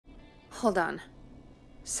Hold on.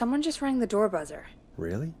 Someone just rang the door buzzer.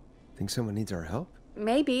 Really? Think someone needs our help?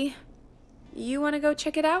 Maybe. You want to go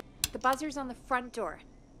check it out? The buzzer's on the front door.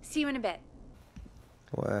 See you in a bit.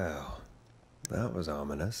 Wow. That was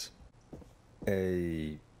ominous.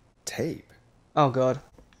 A tape. Oh god.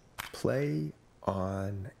 Play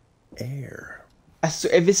on air.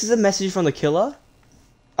 If this is a message from the killer,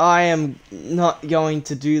 I am not going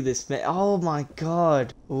to do this, man. Oh my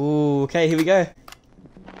god. Ooh, okay, here we go.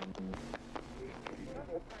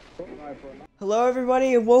 Hello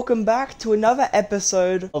everybody and welcome back to another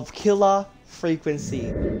episode of Killer Frequency.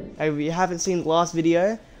 If you haven't seen the last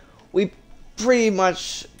video, we pretty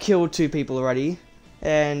much killed 2 people already.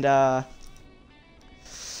 And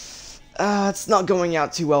it's not going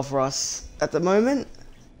out too well for us at the moment.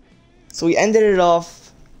 So we ended it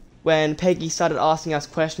off when Peggy started asking us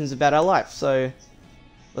questions about our life. So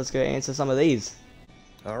let's go answer some of these.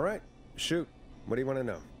 Alright, shoot. What do you want to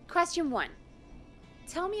know? Question 1.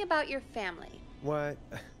 Tell me about your family. What?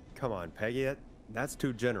 Come on, Peggy. That's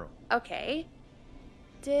too general. Okay.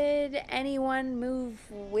 Did anyone move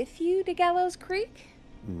with you to Gallows Creek?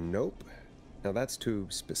 Nope. Now that's too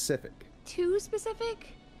specific. Too specific?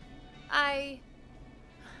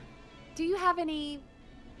 Do you have any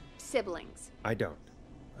siblings? I don't.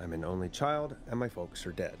 I'm an only child, and my folks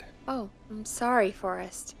are dead. Oh, I'm sorry,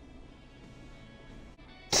 Forrest.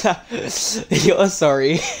 You're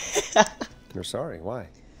sorry. You're sorry, why?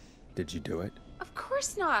 Did you do it? Of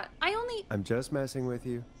course not. I'm just messing with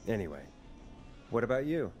you. Anyway, what about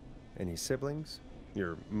you? Any siblings?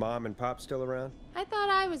 Your mom and pop still around? I thought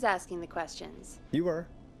I was asking the questions. You were.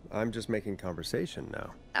 I'm just making conversation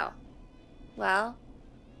now. Oh. Well,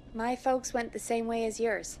 my folks went the same way as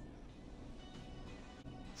yours.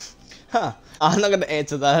 Huh. I'm not gonna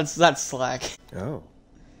answer that. That's slack. Oh.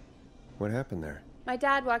 What happened there? My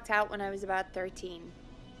dad walked out when I was about 13.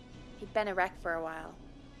 He'd been a wreck for a while.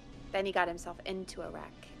 Then he got himself into a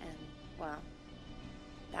wreck, and, well,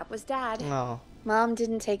 that was Dad. Oh. Mom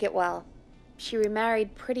didn't take it well. She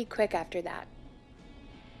remarried pretty quick after that.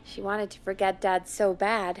 She wanted to forget Dad so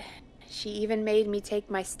bad, she even made me take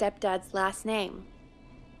my stepdad's last name.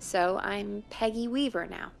 So I'm Peggy Weaver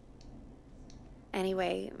now.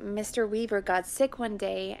 Anyway, Mr. Weaver got sick one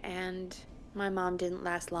day, and my mom didn't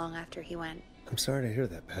last long after he went. I'm sorry to hear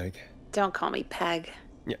that, Peg. Don't call me Peg.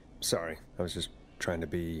 Yeah, sorry. I was just trying to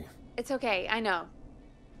be... It's okay, I know.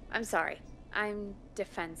 I'm sorry. I'm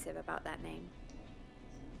defensive about that name.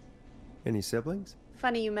 Any siblings?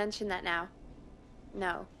 Funny you mention that now.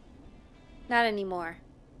 No. Not anymore.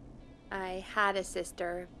 I had a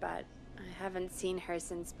sister, but I haven't seen her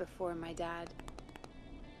since before my dad.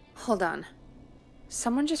 Hold on.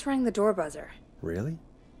 Someone just rang the door buzzer. Really?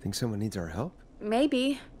 Think someone needs our help?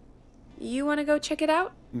 Maybe. You want to go check it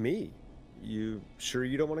out? Me? You sure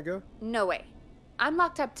you don't want to go? No way. I'm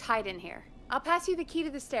locked up tight in here. I'll pass you the key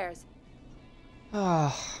to the stairs.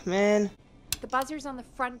 Oh, man. The buzzer's on the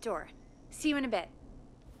front door. See you in a bit.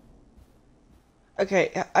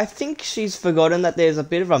 Okay, I think she's forgotten that there's a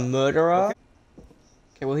bit of a murderer.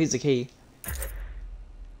 Okay, well, here's the key.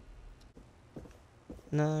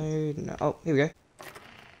 No. Oh, here we go.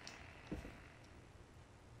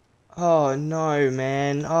 Oh, no,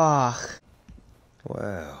 man. Ah.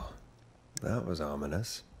 Wow. That was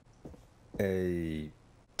ominous. A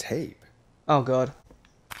tape. Oh, God.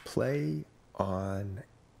 Play on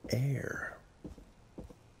air.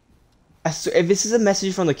 If this is a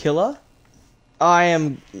message from the killer, I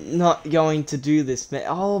am not going to do this, man.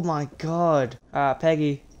 Oh, my God.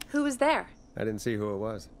 Peggy. Who was there? I didn't see who it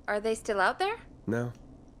was. Are they still out there? No.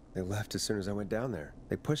 They left as soon as I went down there.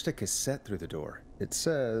 They pushed a cassette through the door. It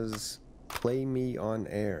says, "Play me on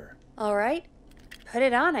air." All right. Put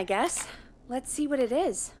it on, I guess. Let's see what it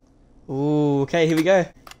is. Ooh, okay, here we go.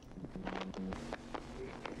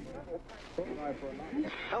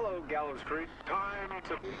 Hello, Gallows Creek. Time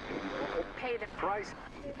to Pay the price.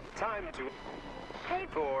 Time to pay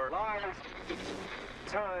for lies.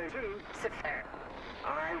 Time to sit there.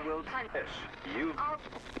 I will punish you.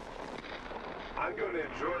 I'm going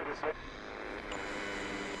to enjoy this.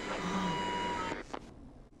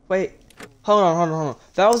 Wait, hold on.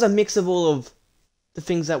 That was a mix of all of the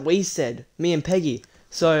things that we said, me and Peggy.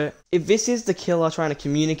 So, if this is the killer trying to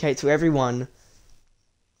communicate to everyone,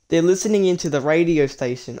 they're listening into the radio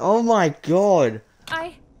station. Oh my God.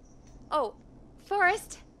 Oh,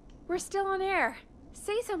 Forrest, we're still on air.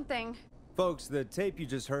 Say something. Folks, the tape you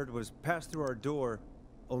just heard was passed through our door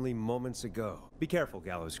only moments ago. Be careful,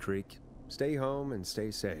 Gallows Creek. Stay home and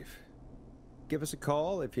stay safe. Give us a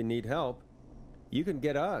call if you need help. You can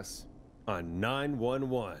get us on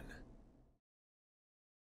 911.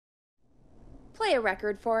 Play a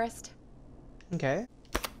record, Forrest. Okay.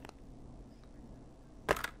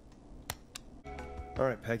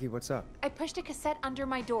 Alright, Peggy, what's up? I pushed a cassette under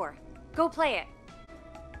my door. Go play it.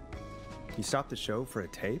 You stopped the show for a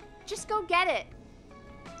tape? Just go get it.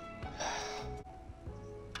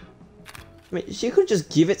 I mean, she could just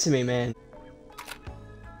give it to me, man.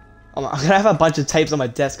 I'm gonna have a bunch of tapes on my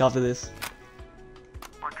desk after this.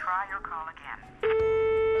 Or try your call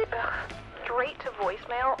again. Ugh, straight to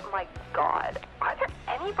voicemail? My god. Are there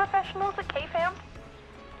any professionals at KFAM?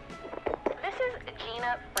 This is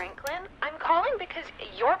Gina Franklin. I'm calling because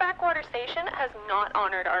your backwater station has not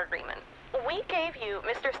honored our agreement. We gave you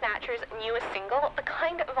Mr. Snatcher's newest single, the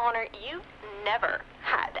kind of honor you never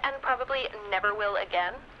had and probably never will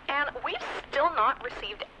again. And we've still not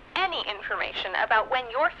received any information about when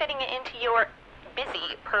you're fitting it into your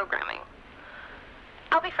busy programming.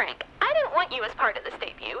 I'll be frank, I didn't want you as part of this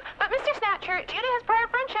debut, but Mr. Snatcher, due to his prior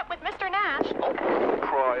friendship with Mr. Nash...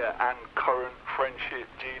 Prior and current friendship,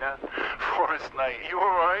 Gina. Forrest, mate, you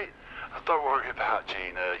alright? Don't worry about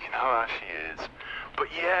Gina, you know how she is. But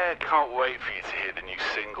yeah, can't wait for you to hear the new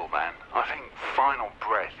single, man. I think Final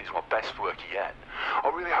Breath is my best work yet. I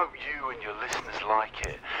really hope you and your listeners like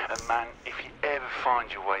it. And man, if you ever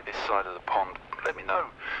find your way this side of the pond, let me know.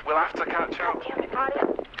 We'll have to catch up. Damn it, Claudia.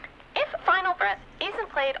 If Final Breath isn't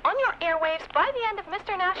played on your airwaves by the end of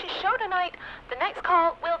Mr. Nash's show tonight, the next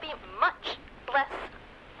call will be much less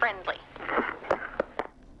friendly.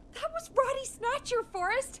 That was Roddy Snatcher,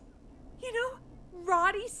 Forrest. You know,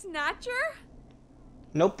 Roddy Snatcher?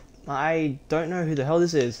 Nope. I don't know who the hell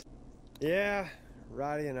this is. Yeah,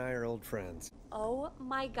 Roddy and I are old friends. Oh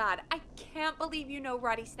my god, I can't believe you know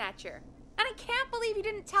Roddy Snatcher. And I can't believe you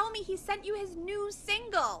didn't tell me he sent you his new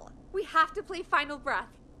single. We have to play Final Breath.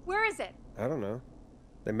 Where is it? I don't know.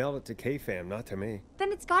 They mailed it to KFAM, not to me.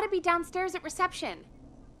 Then it's gotta be downstairs at reception.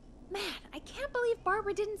 Man, I can't believe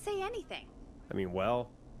Barbara didn't say anything. I mean, well,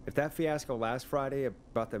 if that fiasco last Friday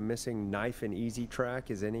about the missing Knife and Easy track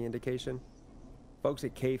is any indication, folks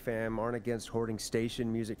at KFAM aren't against hoarding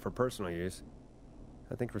station music for personal use.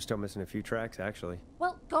 I think we're still missing a few tracks, actually.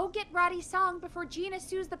 Well, go get Roddy's song before Gina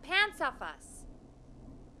sues the pants off us.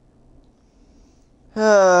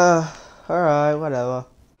 Alright, whatever.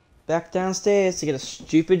 Back downstairs to get a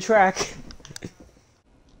stupid track.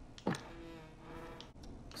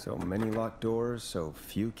 So many locked doors, so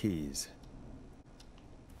few keys.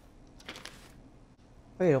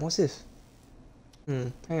 Wait, what's this?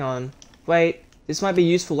 Hang on. Wait, this might be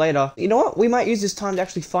useful later. You know what? We might use this time to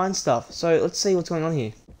actually find stuff. So let's see what's going on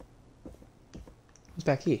here. What's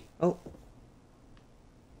back here? Oh.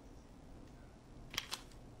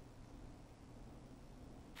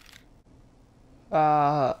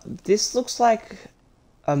 This looks like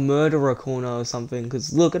a murderer corner or something.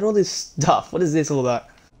 Because look at all this stuff. What is this all about?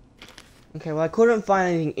 Okay, well I couldn't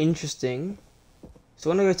find anything interesting.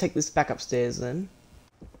 So I'm gonna go take this back upstairs then.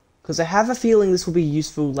 Because I have a feeling this will be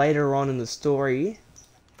useful later on in the story.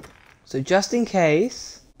 So just in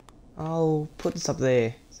case, I'll put this up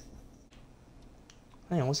there.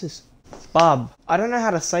 Hang on, what's this? Bub. I don't know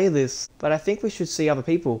how to say this, but I think we should see other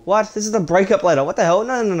people. What? This is the breakup letter. What the hell?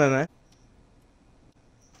 No, no, no, no.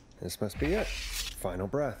 This must be it. Final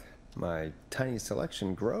Breath. My tiny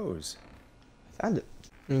selection grows. Found it.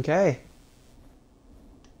 Okay.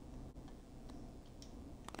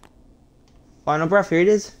 Final Breath, here it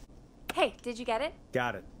is. Hey, did you get it?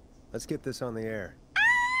 Got it. Let's get this on the air.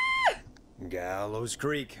 Gallows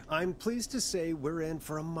Creek. I'm pleased to say we're in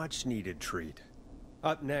for a much-needed treat.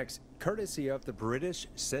 Up next, courtesy of the British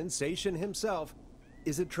sensation himself,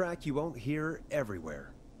 is a track you won't hear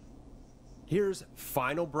everywhere. Here's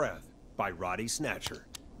Final Breath by Roddy Snatcher.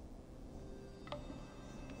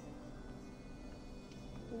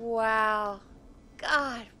 Wow.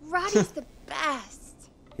 God, Roddy's the best.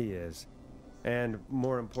 He is. And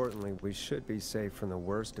more importantly, we should be safe from the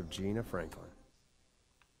worst of Gina Franklin.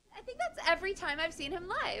 I think that's every time I've seen him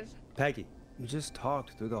live. Peggy, you just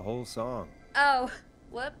talked through the whole song. Oh,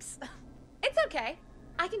 whoops. It's okay.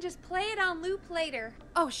 I can just play it on loop later.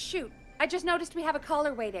 Oh, shoot. I just noticed we have a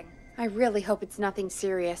caller waiting. I really hope it's nothing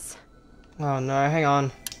serious. Oh no, hang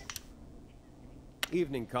on.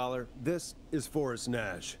 Evening, caller. This is Forrest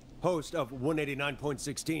Nash, host of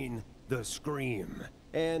 189.16, The Scream.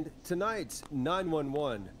 And tonight's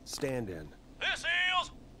 911 stand-in. This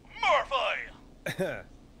is Murphy!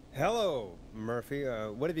 Hello, Murphy.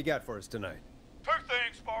 What have you got for us tonight? Two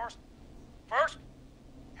things, Forrest. First,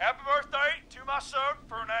 happy birthday to my son,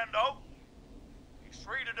 Fernando. He's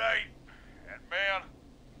 3 today, and man,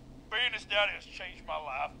 being his daddy has changed my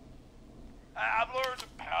life. I've learned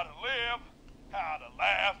how to live, how to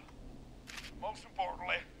laugh, most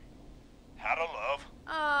importantly, how to love.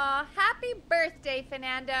 Aw, happy Happy birthday,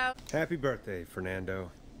 Fernando. Happy birthday,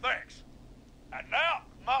 Fernando. Thanks. And now,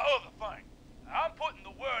 my other thing. I'm putting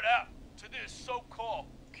the word out to this so-called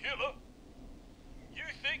killer. You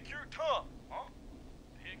think you're tough, huh?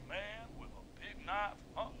 Big man with a big knife,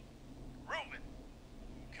 huh? Reuben,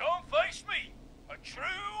 come face me, a true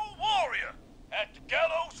warrior at the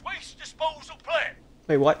Gallows Waste Disposal Plant.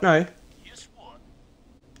 Wait, what? No. Guess what?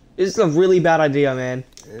 This is a really bad idea, man.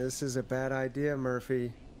 This is a bad idea,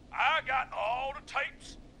 Murphy. I got all the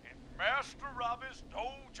tapes in Master Robbie's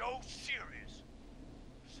Dojo series.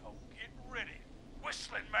 So get ready,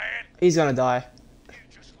 whistling man. He's gonna die. You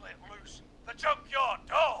just let loose the junkyard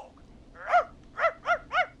dog.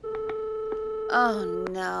 Oh,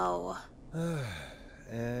 no.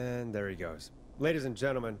 And there he goes. Ladies and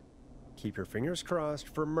gentlemen, keep your fingers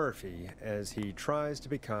crossed for Murphy as he tries to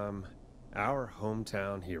become our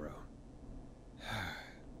hometown hero.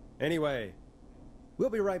 Anyway, we'll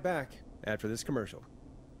be right back after this commercial.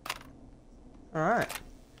 Alright.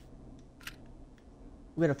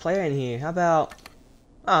 We got a player in here. How about...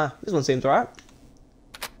 this one seems alright.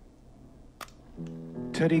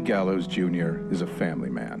 Teddy Gallows Jr. is a family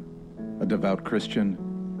man, a devout Christian,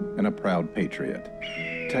 and a proud patriot.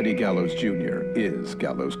 Teddy Gallows Jr. is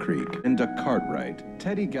Gallows Creek. Linda Cartwright.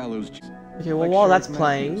 Teddy Gallows Jr. Okay, well, while that's Sheriff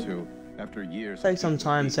playing, Matthews, who, after years take some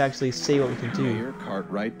time to actually see what we can do. Mayor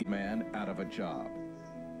Cartwright, man out of a job.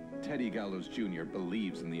 Teddy Gallows Jr.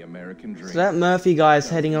 believes in the American dream. So that Murphy guy is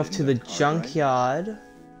heading off to the Linda Cartwright junkyard.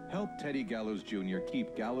 Help Teddy Gallows Jr.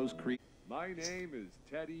 keep Gallows Creek. My name is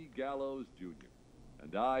Teddy Gallows Jr.,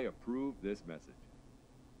 and I approve this message.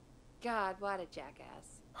 God, what a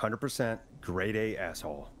jackass. 100% grade A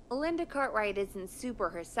asshole. Linda Cartwright isn't super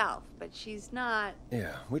herself, but she's not...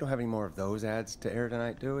 Yeah, we don't have any more of those ads to air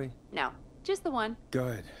tonight, do we? No, just the one.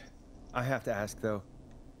 Good. I have to ask, though.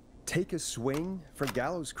 Take a swing for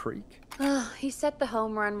Gallows Creek? He set the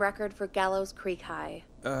home run record for Gallows Creek High.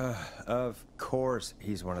 Of course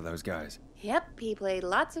he's one of those guys. Yep, he played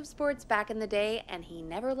lots of sports back in the day, and he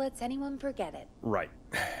never lets anyone forget it. Right.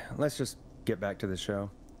 Let's just get back to the show.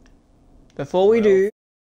 Before we do...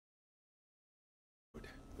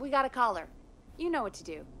 We got a caller. You know what to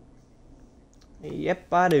do.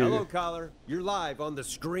 Yep, I do. Hello, caller. You're live on the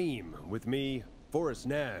Scream with me, Forrest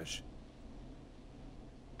Nash.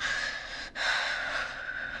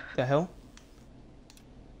 The hell?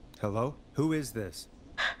 Hello? Who is this?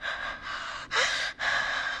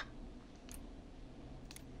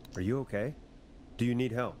 Are you okay? Do you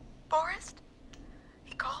need help? Forrest?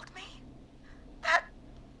 He called me? That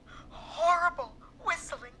horrible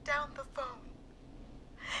whistling down the phone.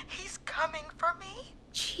 He's coming for me?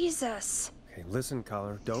 Jesus. Okay, listen,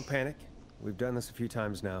 caller. Don't panic. We've done this a few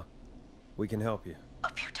times now. We can help you.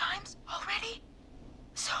 A few times already?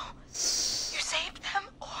 So, you saved them,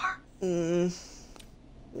 or?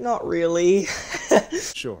 Not really.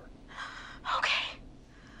 Sure. Okay.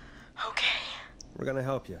 Okay. We're gonna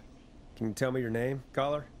help you. Can you tell me your name,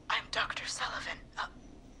 caller? I'm Dr. Sullivan.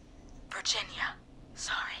 Virginia.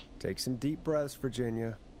 Sorry. Take some deep breaths,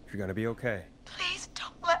 Virginia. You're gonna be okay. Please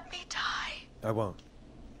don't let me die. I won't.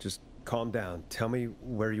 Just calm down. Tell me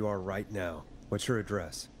where you are right now. What's your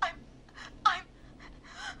address? I'm...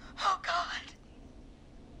 Oh, God.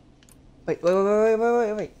 Wait.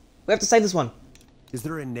 We have to save this one. Is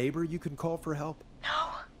there a neighbor you can call for help?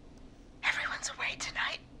 No. Everyone's away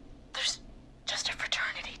tonight. There's just a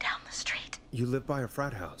fraternity down the street. You live by a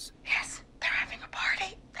frat house. Yes, they're having a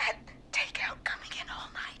party. That takeout coming in all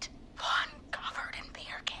night. Lawn covered in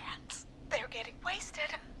beer cans. They're getting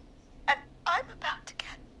wasted. And I'm about to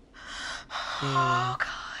get... Oh,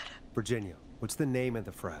 God. Virginia, what's the name of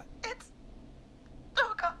the frat? It's...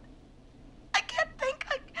 Oh, God. I can't think.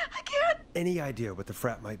 I can't. Any idea what the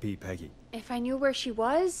frat might be, Peggy? If I knew where she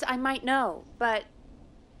was, I might know, but...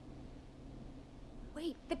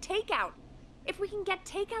 Wait, the takeout! If we can get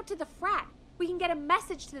takeout to the frat, we can get a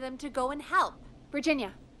message to them to go and help.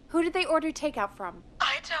 Virginia, who did they order takeout from?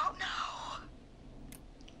 I don't know.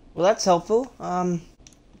 Well, that's helpful. Don't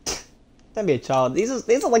be a child. These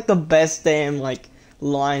are like the best damn like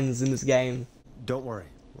lines in this game. Don't worry.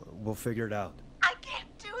 We'll figure it out. I can't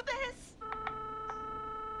do this.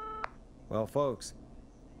 Well, folks,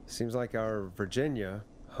 seems like our Virginia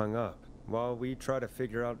hung up. While we try to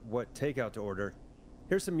figure out what takeout to order,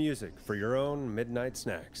 here's some music for your own midnight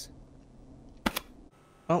snacks.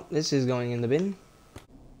 Oh, this is going in the bin.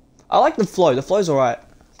 I like the flow. The flow's alright.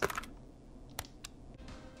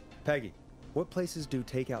 Peggy, what places do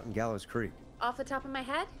takeout in Gallows Creek? Off the top of my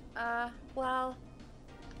head? Well...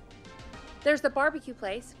 There's the barbecue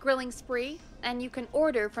place, Grilling Spree, and you can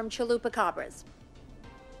order from Chalupa Cabras.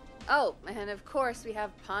 Oh, and of course we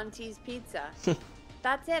have Ponte's Pizza.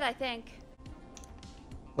 That's it, I think.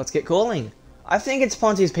 Let's get calling. I think it's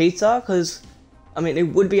Ponte's Pizza, because, I mean, it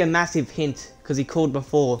would be a massive hint, because he called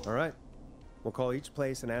before. All right. We'll call each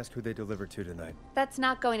place and ask who they deliver to tonight. That's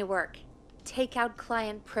not going to work. Takeout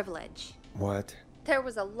client privilege. What? There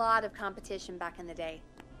was a lot of competition back in the day.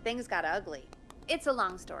 Things got ugly. It's a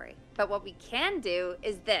long story. But what we can do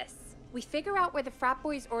is this. We figure out where the frat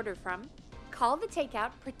boys ordered from, call the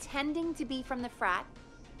takeout pretending to be from the frat,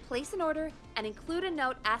 place an order, and include a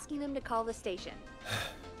note asking them to call the station.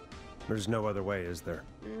 There's no other way, is there?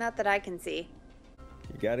 Not that I can see.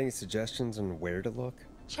 You got any suggestions on where to look?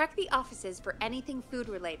 Check the offices for anything food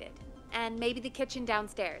related, and maybe the kitchen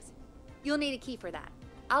downstairs. You'll need a key for that.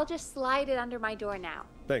 I'll just slide it under my door now.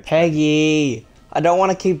 Thanks. Peggy! I don't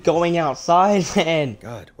want to keep going outside, man.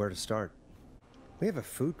 God, where to start? We have a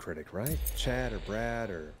food critic, right? Chad or Brad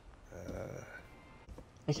or...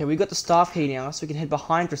 Okay, we got the staff key now, so we can head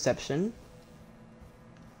behind reception.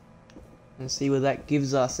 And see whether that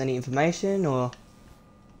gives us any information, or...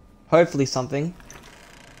 hopefully something.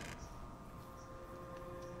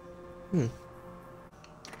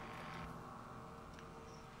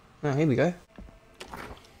 Oh, here we go.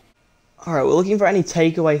 Alright, we're looking for any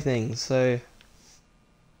takeaway things, so...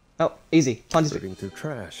 Oh, easy. Looking through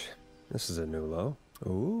trash. This is a new low.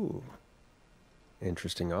 Ooh.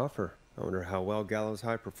 Interesting offer. I wonder how well Gallows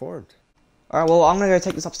High performed. Alright, well, I'm gonna go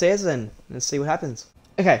take this upstairs then, and see what happens.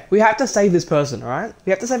 Okay, we have to save this person, alright?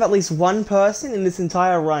 We have to save at least one person in this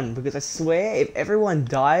entire run, because I swear, if everyone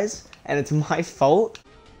dies, and it's my fault...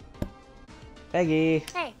 Peggy!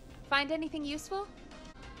 Hey, find anything useful?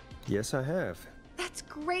 Yes, I have. That's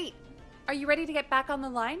great! Are you ready to get back on the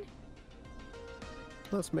line?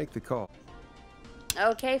 Let's make the call.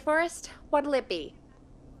 Okay, Forrest. What'll it be?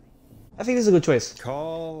 I think this is a good choice.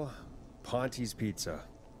 Call Ponte's Pizza.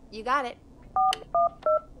 You got it.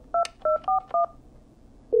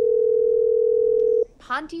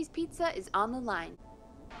 Ponte's Pizza is on the line.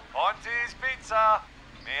 Ponte's Pizza.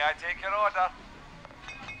 May I take your order?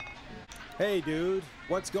 Hey, dude.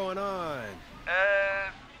 What's going on?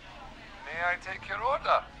 May I take your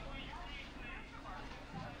order?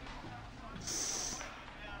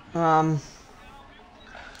 I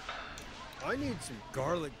need some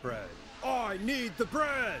garlic bread. Oh, I need the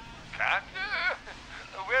bread! Can you?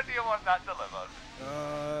 Where do you want that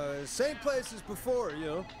delivered? Same place as before, you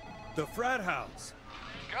know. The frat house.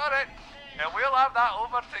 Got it. And we'll have that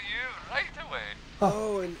over to you right away.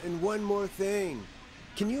 Oh, and one more thing.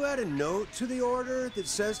 Can you add a note to the order that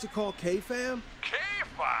says to call K-Fam?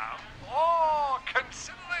 K-Fam? Oh,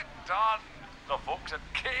 consider it done. The folks at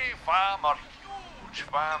K-Fam are huge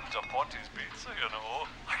fans of Ponte's Pizza, you know.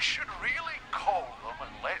 I should really call them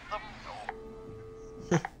and let them know.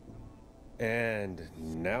 And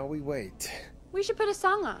now we wait. We should put a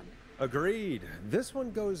song on. Agreed. This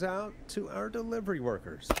one goes out to our delivery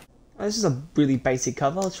workers. Oh, this is a really basic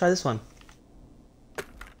cover. Let's try this one.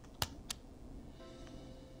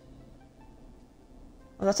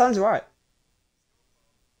 Oh, that sounds right.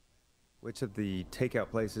 Which of the takeout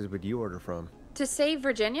places would you order from? To save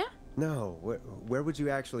Virginia? No, where would you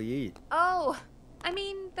actually eat? Oh, I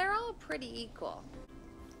mean, they're all pretty equal.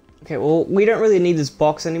 Okay, well, we don't really need this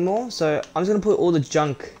box anymore, so I'm just gonna put all the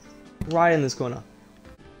junk right in this corner.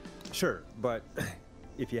 Sure, but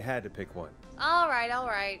if you had to pick one. All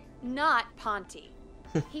right. Not Ponte.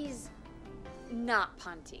 He's not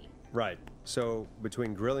Ponte. Right, so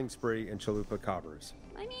between Grilling Spree and Chalupa Cobbers.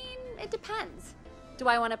 I mean, it depends. Do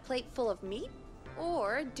I want a plate full of meat?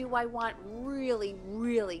 Or do I want really,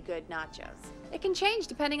 really good nachos? It can change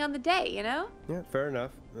depending on the day, you know? Yeah, fair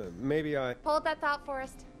enough. Maybe I... Hold that thought,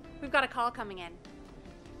 Forrest. We've got a call coming in.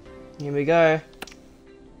 Here we go.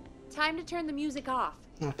 Time to turn the music off.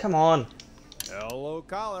 Oh, come on. Hello,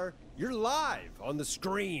 caller. You're live on the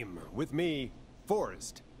stream with me,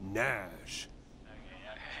 Forrest Nash.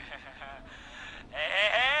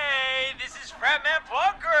 Hey, this is Fratman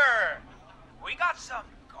Plunker. We got some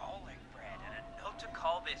garlic bread and a note to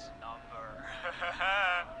call this number.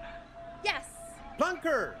 Yes.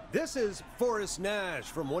 Plunker, this is Forrest Nash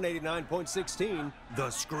from 189.16,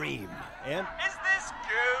 The Scream. And... Is this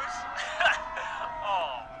Goose?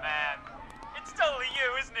 Oh, man. It's totally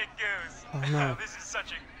you, isn't it, Goose? Oh, no. This is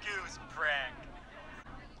such a Goose prank.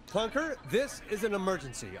 Plunker, this is an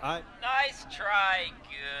emergency. Nice try,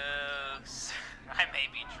 Goose. I may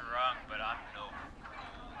be drunk, but I'm no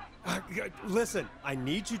fool. Listen, I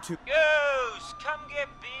need you to... Goose, come get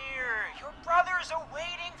beer. Your brothers are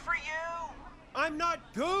waiting for you. I'm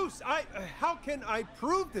not Goose! How can I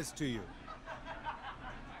prove this to you?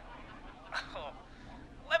 Oh,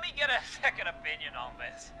 let me get a second opinion on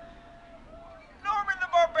this. Norman the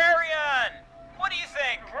Barbarian! What do you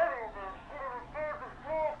think?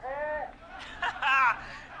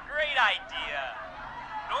 Great idea.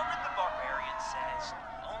 Norman the Barbarian says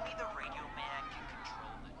only the radio man can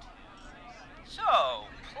control the tunes. So,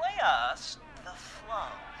 play us the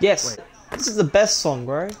flow. Yes, this is the best song,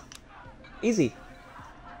 bro. Easy.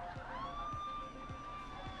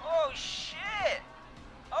 Oh, shit!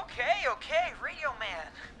 Okay, radio man.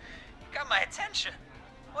 You got my attention.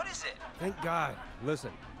 What is it? Thank God.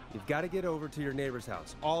 Listen, you've got to get over to your neighbor's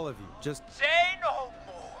house. All of you. Just... Say no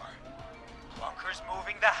more. Plunker's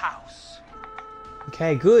moving the house.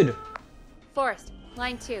 Okay, good. Forrest,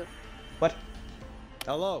 line 2. What?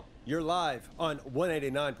 Hello. You're live on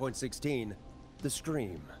 189.16, The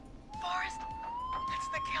Scream. Forrest, it's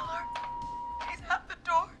the killer. He's at the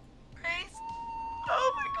door. Grace.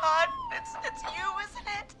 Oh my God, it's you, isn't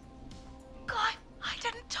it? God, I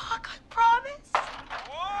didn't talk, I promise.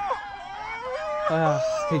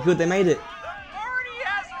 Okay, good, they made it. The party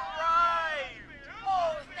has arrived.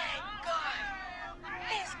 Oh, thank God.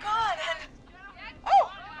 He's gone and...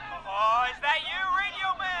 Oh, is that you, radio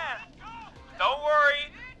man? Don't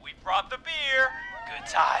worry, we brought the beer. Good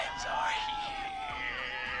times are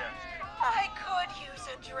here. I could use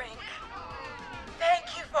a drink.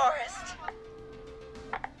 Thank you, Forrest.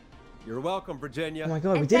 You're welcome, Virginia. Oh my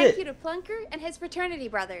God, we And did thank it. you to Plunker and his fraternity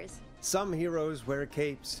brothers. Some heroes wear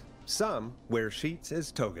capes. Some wear sheets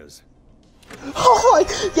as togas.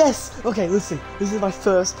 Oh, yes! Okay, listen. This is my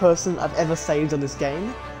first person I've ever saved on this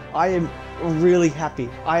game. I am really happy.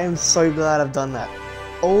 I am so glad I've done that.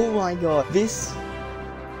 Oh my God. This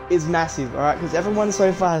is massive, alright? Because everyone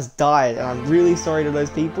so far has died, and I'm really sorry to those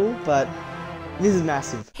people, but this is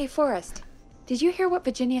massive. Hey, Forrest, did you hear what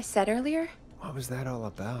Virginia said earlier? What was that all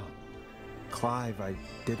about? Clive, I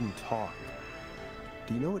didn't talk.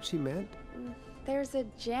 Do you know what she meant? There's a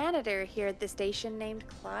janitor here at the station named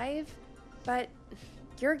Clive, but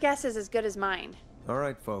your guess is as good as mine. All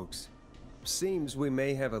right, folks. Seems we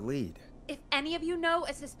may have a lead. If any of you know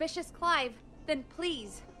a suspicious Clive, then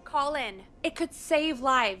please call in. It could save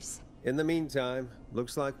lives. In the meantime,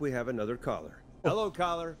 looks like we have another caller. Hello,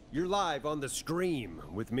 caller. You're live on The Scream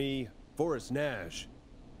with me, Forrest Nash.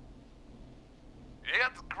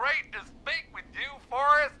 It's great to speak with you,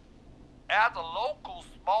 Forrest. As a local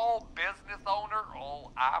small business owner,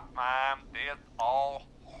 I find this all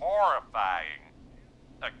horrifying.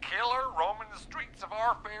 A killer roaming the streets of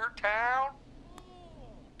our fair town?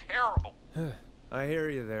 Terrible. I hear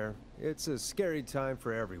you there. It's a scary time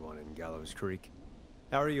for everyone in Gallows Creek.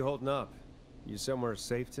 How are you holding up? You somewhere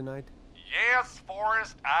safe tonight? Yes,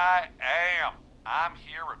 Forrest, I am. I'm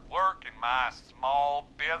here at work in my small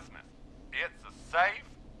business. It's a safe,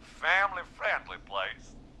 family-friendly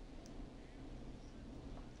place.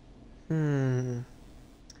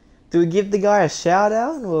 Do we give the guy a shout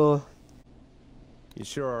out, or? You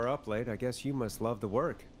sure are up late. I guess you must love the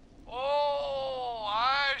work. Oh,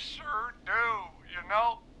 I sure do. You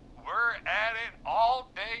know, we're at it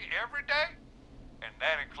all day, every day. And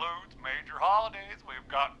that includes major holidays we've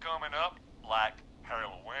got coming up, like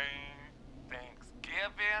Halloween,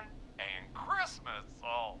 Thanksgiving, and Christmas.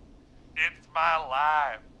 So, it's my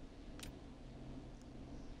life.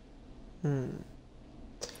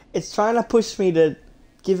 It's trying to push me to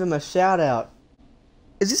give him a shout out.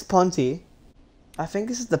 Is this Ponty? I think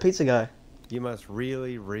this is the pizza guy. You must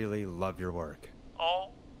really, really love your work.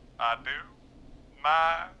 Oh, I do.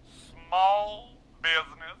 My small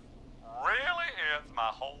business really is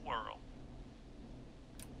my whole world.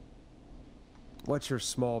 What's your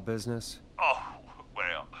small business? Oh,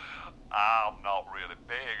 well, I'm not really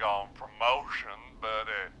big on promotion, but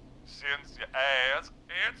since you ask,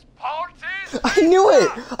 it's Ponty's I knew it!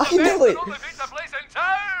 Pizza! I knew it! The best and only pizza place in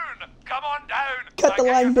town! Come on down! Cut the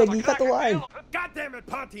Get line, yourself a Peggy, cut the cracker line. meal. God damn it,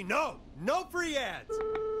 Ponty, no! No free ads!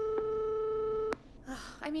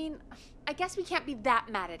 I mean, I guess we can't be that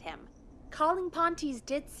mad at him. Calling Ponty's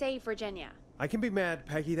did save Virginia. I can be mad,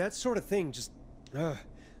 Peggy. That sort of thing just...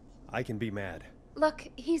 I can be mad. Look,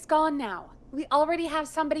 he's gone now. We already have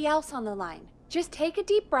somebody else on the line. Just take a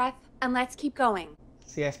deep breath and let's keep going.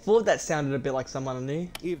 See, I thought that sounded a bit like someone I knew.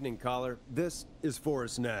 Evening, caller. This is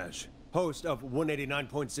Forrest Nash, host of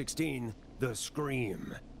 189.16, The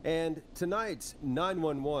Scream. And tonight's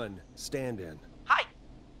 911 stand-in. Hi.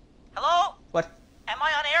 Hello? What? Am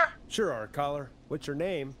I on air? Sure are, caller. What's your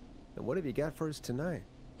name? And what have you got for us tonight?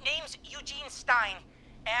 Name's Eugene Stein,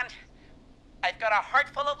 and I've got a heart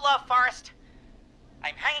full of love, Forrest.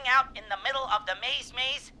 I'm hanging out in the middle of the maze,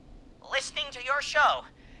 listening to your show,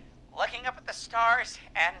 looking up at the stars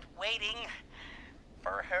and waiting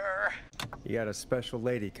for her. You got a special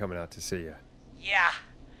lady coming out to see you. Yeah,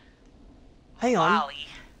 Hang on. Molly.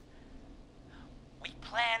 We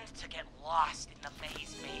planned to get lost in the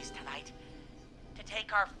maze tonight. To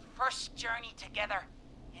take our first journey together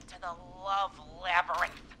into the love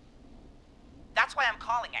labyrinth. That's why I'm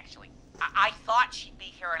calling, actually. I thought she'd be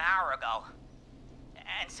here an hour ago.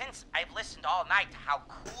 And since I've listened all night to how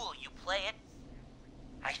cool you play it,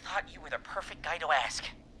 I thought you were the perfect guy to ask.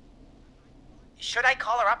 Should I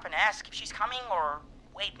call her up and ask if she's coming, or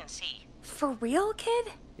wait and see? For real,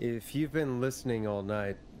 kid? If you've been listening all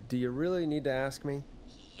night, do you really need to ask me?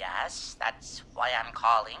 Yes, that's why I'm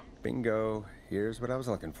calling. Bingo. Here's what I was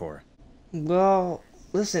looking for. Well,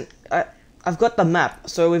 listen, I've got the map,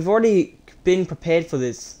 so we've already been prepared for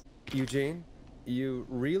this. Eugene, you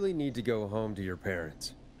really need to go home to your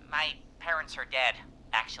parents. My parents are dead,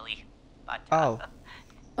 actually. But, Oh.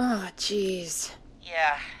 Oh, jeez.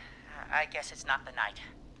 yeah, I guess it's not the night.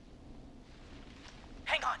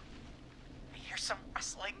 Hang on. I hear some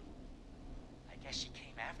rustling. I guess she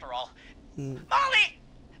came after all. Molly!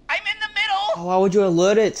 I'm in the middle! Oh, why would you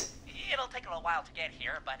alert it? It'll take a little while to get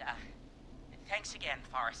here, but, thanks again,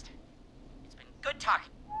 Forrest. It's been good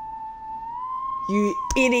talking. You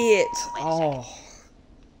idiot! Wait a Oh.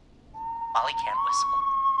 Molly can't whistle.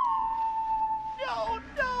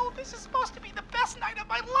 No, this is supposed to be the best night of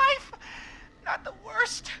my life! Not the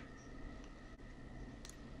worst.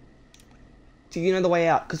 Do you know the way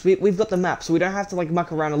out? Because we've got the map, so we don't have to, like,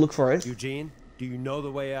 muck around and look for it. Eugene, do you know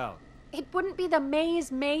the way out? It wouldn't be the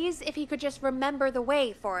maze if he could just remember the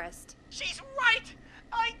way, Forrest. She's right!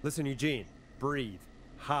 Listen, Eugene, breathe,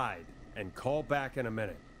 hide, and call back in a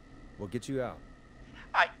minute. We'll get you out.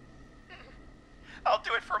 I'll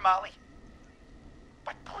do it for Molly.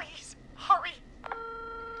 But please, hurry.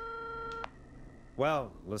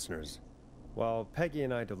 Well, listeners, while Peggy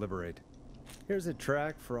and I deliberate, here's a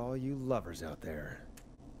track for all you lovers out there.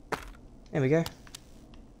 There we go.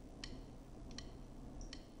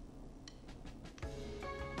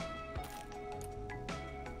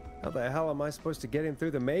 How the hell am I supposed to get him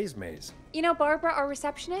through the maze? You know Barbara, our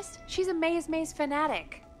receptionist? She's a maze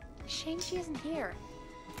fanatic. Shame she isn't here.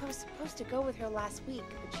 I was supposed to go with her last week,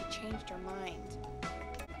 but she changed her mind.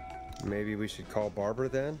 Maybe we should call Barbara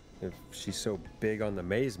then, if she's so big on the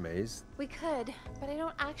maze. We could, but I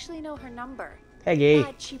don't actually know her number. Peggy.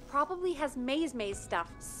 But she probably has maze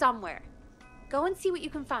stuff somewhere. Go and see what you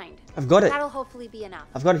can find. I've got it. That'll hopefully be enough.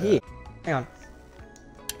 I've got it here. Hang on.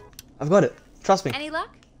 I've got it. Trust me. Any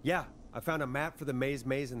luck? Yeah, I found a map for the maze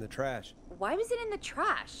in the trash. Why was it in the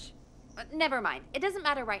trash? Never mind. It doesn't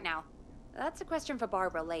matter right now. That's a question for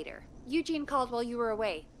Barbara later. Eugene called while you were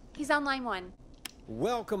away. He's on line 1.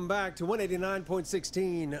 Welcome back to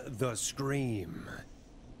 189.16, The Scream.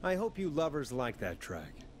 I hope you lovers like that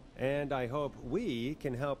track. And I hope we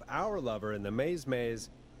can help our lover in the maze.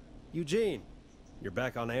 Eugene, you're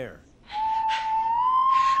back on air.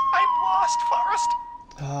 I'm lost, Forrest.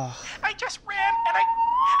 I just ran and I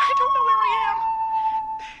don't know where I am.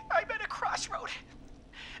 I'm at a crossroad,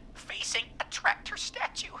 facing a tractor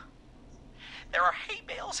statue. There are hay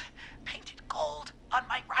bales painted gold on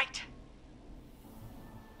my right.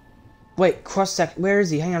 Wait, where is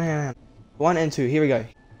he? Hang on. 1 and 2, here we go.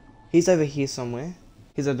 He's over here somewhere.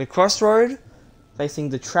 He's at the crossroad, facing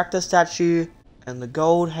the tractor statue, and the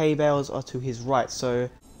gold hay bales are to his right. So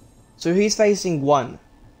he's facing 1.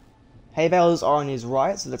 Hay bales are on his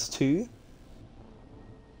right, so that's 2.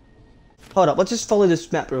 Hold up, let's just follow this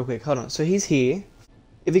map real quick. Hold on. So he's here.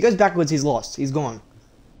 If he goes backwards, he's lost. He's gone.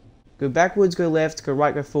 Go backwards, go left, go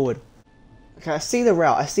right, go forward. Okay, I see the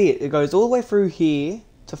route. I see it. It goes all the way through here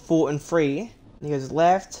to 4 and 3. And he goes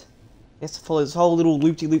left. He has to follow this whole little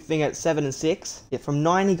loop-de-loop thing at 7 and 6. Yeah, from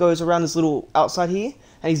 9 he goes around this little outside here,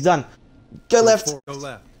 and he's done. Go left. Go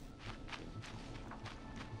left.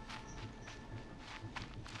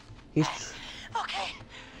 He's Okay.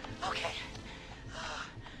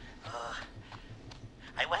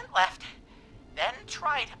 I went left, then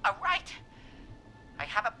tried a right. I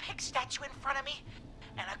have a pig statue in front of me,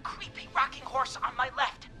 and a creepy rocking horse on my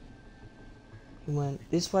left. He went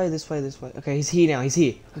this way. Okay, he's here now. He's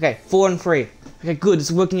here. Okay, 4 and 3. Okay, good.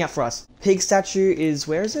 It's working out for us. Pig statue is...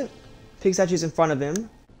 Where is it? Pig statue's in front of him.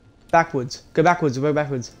 Backwards. Go backwards. Go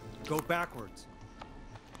backwards. Oh, God.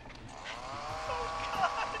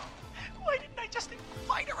 Why didn't I just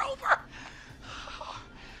invite her over?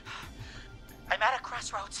 I'm at a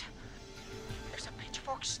crossroads. There's a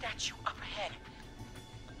pitchfork statue up ahead.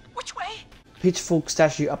 Which way? Pitchfork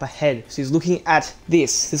statue up ahead. So he's looking at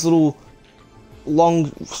this little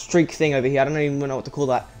long streak thing over here. I don't even know what to call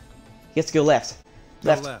that. He has to go left. Go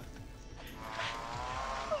left.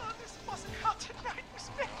 Oh, this wasn't how tonight was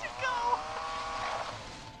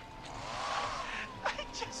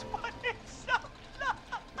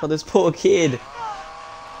For this poor kid.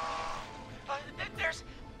 There's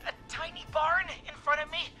a tiny barn in front of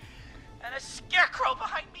me and a scarecrow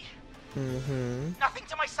behind me. Nothing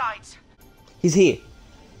to my sides. He's here.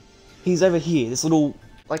 He's over here. This little,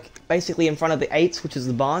 like, basically in front of the 8, which is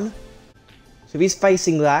the barn. So if he's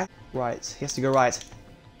facing that, right, he has to go right.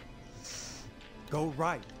 Go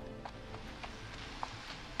right.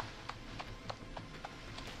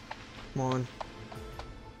 Come on.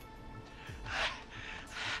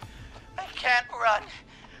 I can't run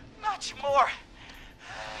much more.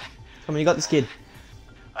 Come on, you got this, kid.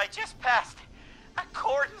 I just passed a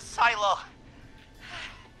corn silo.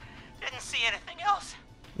 Didn't see anything else.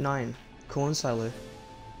 9. Corn silo.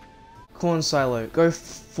 Corn silo. Go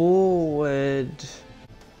forward.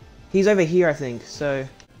 He's over here, I think, so...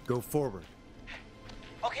 Go forward.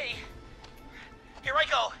 Okay, here I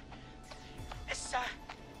go. This, doesn't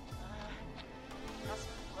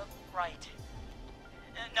look right.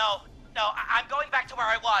 No, I'm going back to where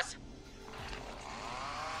I was.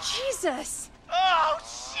 Jesus! Oh,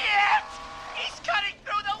 shit! He's cutting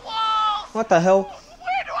through the walls! What the hell?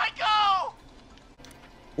 Where do I go?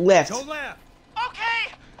 Left. Go left.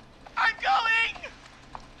 Okay, I'm going!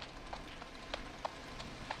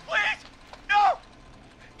 Please, no!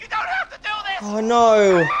 You don't have to do this! Oh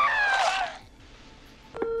no!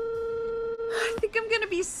 I think I'm gonna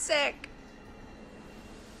be sick.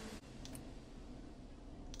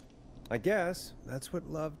 I guess that's what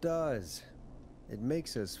love does. It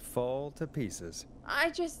makes us fall to pieces.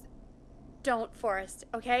 Don't, Forrest,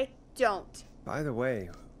 okay? Don't. By the way,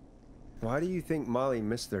 why do you think Molly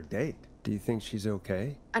missed their date? Do you think she's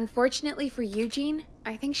okay? Unfortunately for Eugene,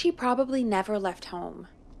 I think she probably never left home.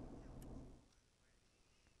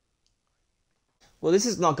 Well, this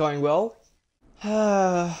is not going well.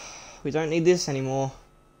 We don't need this anymore.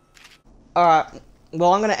 Alright,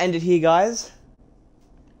 well, I'm gonna end it here, guys.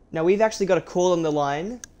 Now, we've actually got a call on the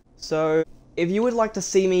line, so if you would like to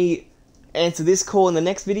see me answer this call in the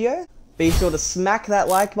next video, be sure to smack that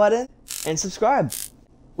like button and subscribe.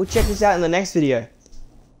 We'll check this out in the next video.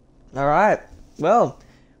 Alright, well,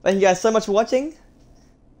 thank you guys so much for watching,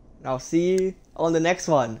 and I'll see you on the next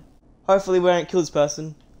one. Hopefully we won't kill this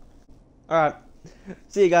person. Alright,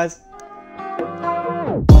 see you guys.